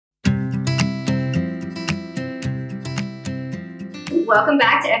welcome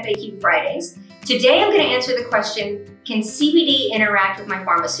back to FAQ Fridays. Today I'm going to answer the question, can CBD interact with my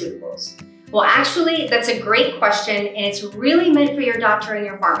pharmaceuticals? Well, actually, that's a great question, and it's really meant for your doctor and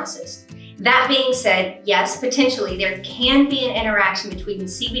your pharmacist. That being said, yes, potentially there can be an interaction between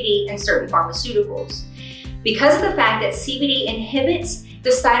CBD and certain pharmaceuticals. Because of the fact that CBD inhibits the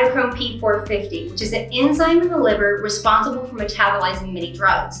cytochrome P450, which is an enzyme in the liver responsible for metabolizing many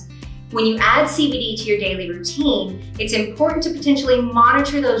drugs. When you add CBD to your daily routine, it's important to potentially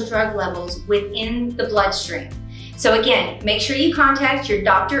monitor those drug levels within the bloodstream. So again, make sure you contact your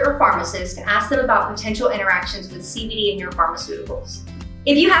doctor or pharmacist to ask them about potential interactions with CBD in your pharmaceuticals.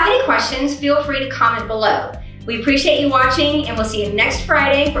 If you have any questions, feel free to comment below. We appreciate you watching, and we'll see you next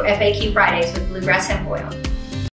Friday for FAQ Fridays with Bluegrass Hemp Oil.